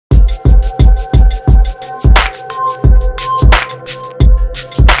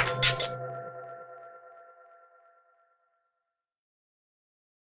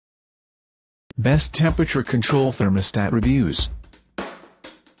Best Temperature Control Thermostat Reviews.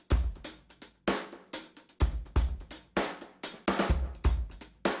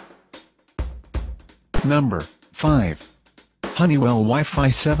 Number 5. Honeywell Wi-Fi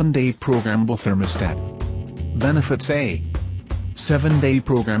 7-Day Programmable Thermostat. Benefits: A. 7-day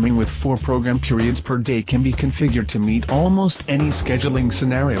programming with 4 program periods per day can be configured to meet almost any scheduling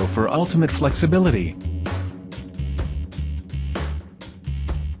scenario for ultimate flexibility.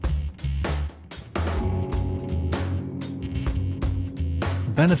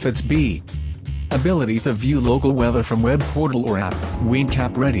 Benefits: B. Ability to view local weather from web portal or app, Wink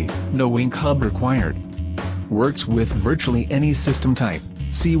app ready, no Wink hub required. Works with virtually any system type,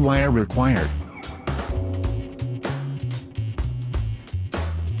 C wire required.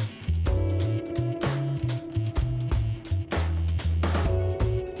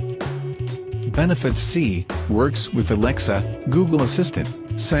 Benefits: C. Works with Alexa, Google Assistant,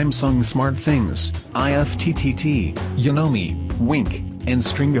 Samsung SmartThings, IFTTT, Yonomi, Wink, and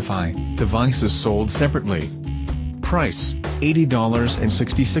Stringify devices sold separately. Price: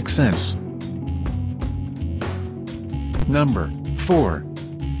 $80.66. Number 4.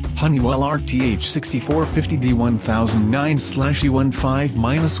 Honeywell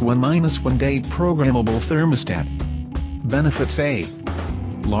RTH6450D1009/E15-1-1-1-day Programmable Thermostat. Benefits: A.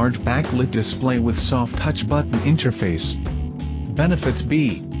 Large backlit display with soft touch button interface. Benefits: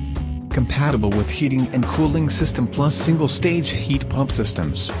 B. Compatible with heating and cooling system plus single-stage heat pump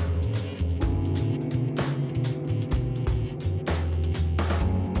systems.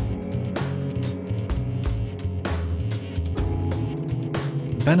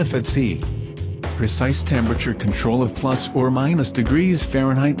 Benefit: C. Precise temperature control of plus or minus degrees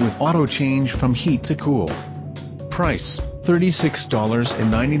Fahrenheit with auto change from heat to cool. Price: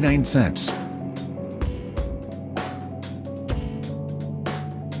 $36.99.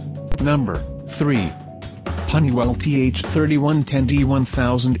 Number 3. Honeywell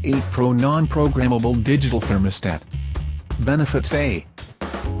TH3110D1008 Pro Non-Programmable Digital Thermostat. Benefits: A.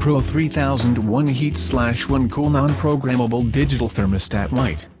 Pro 3001 Heat/1 Cool Non-Programmable Digital Thermostat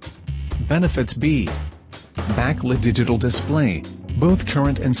White. Benefits: B. Backlit digital display. Both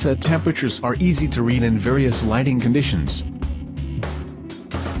current and set temperatures are easy to read in various lighting conditions.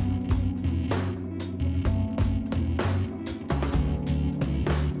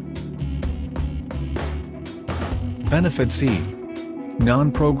 Benefit: C.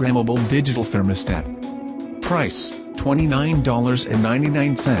 Non-Programmable Digital Thermostat. Price: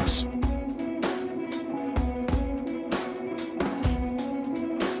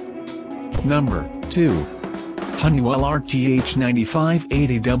 $29.99. Number 2. Honeywell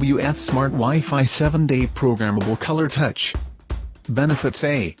RTH9580WF Smart Wi-Fi 7-Day Programmable Color Touch. Benefits: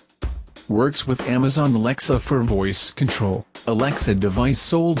 A. Works with Amazon Alexa for voice control, Alexa device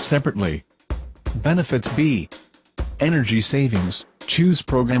sold separately. Benefits: B. Energy savings. Choose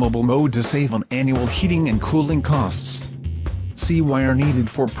programmable mode to save on annual heating and cooling costs. C wire needed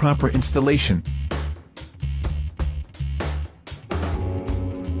for proper installation.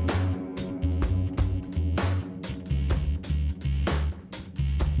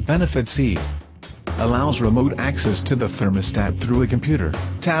 Benefit: C. Allows remote access to the thermostat through a computer,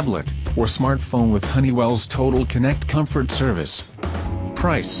 tablet, or smartphone with Honeywell's Total Connect Comfort service.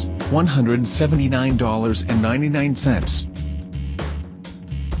 Price: $179.99.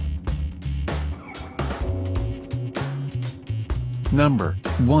 Number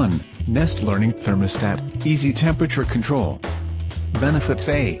 1. Nest Learning Thermostat, Easy Temperature Control. Benefits: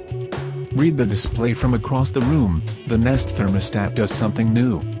 A. Read the display from across the room. The Nest thermostat does something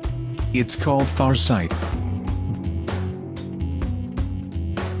new. It's called Farsight.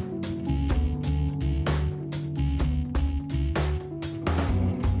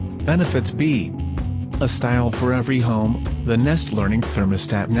 Benefits: B. A style for every home. The Nest Learning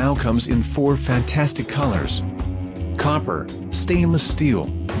Thermostat now comes in 4 fantastic colors: copper, stainless steel,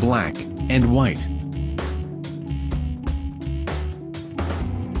 black, and white.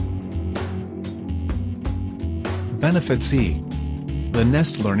 Benefit: C. The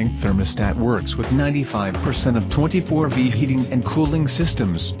Nest Learning Thermostat works with 95% of 24V heating and cooling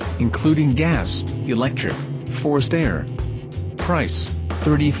systems, including gas, electric, forced air. Price: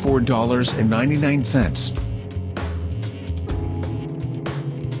 $34.99.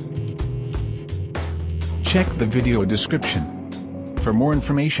 Check the video description for more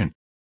information.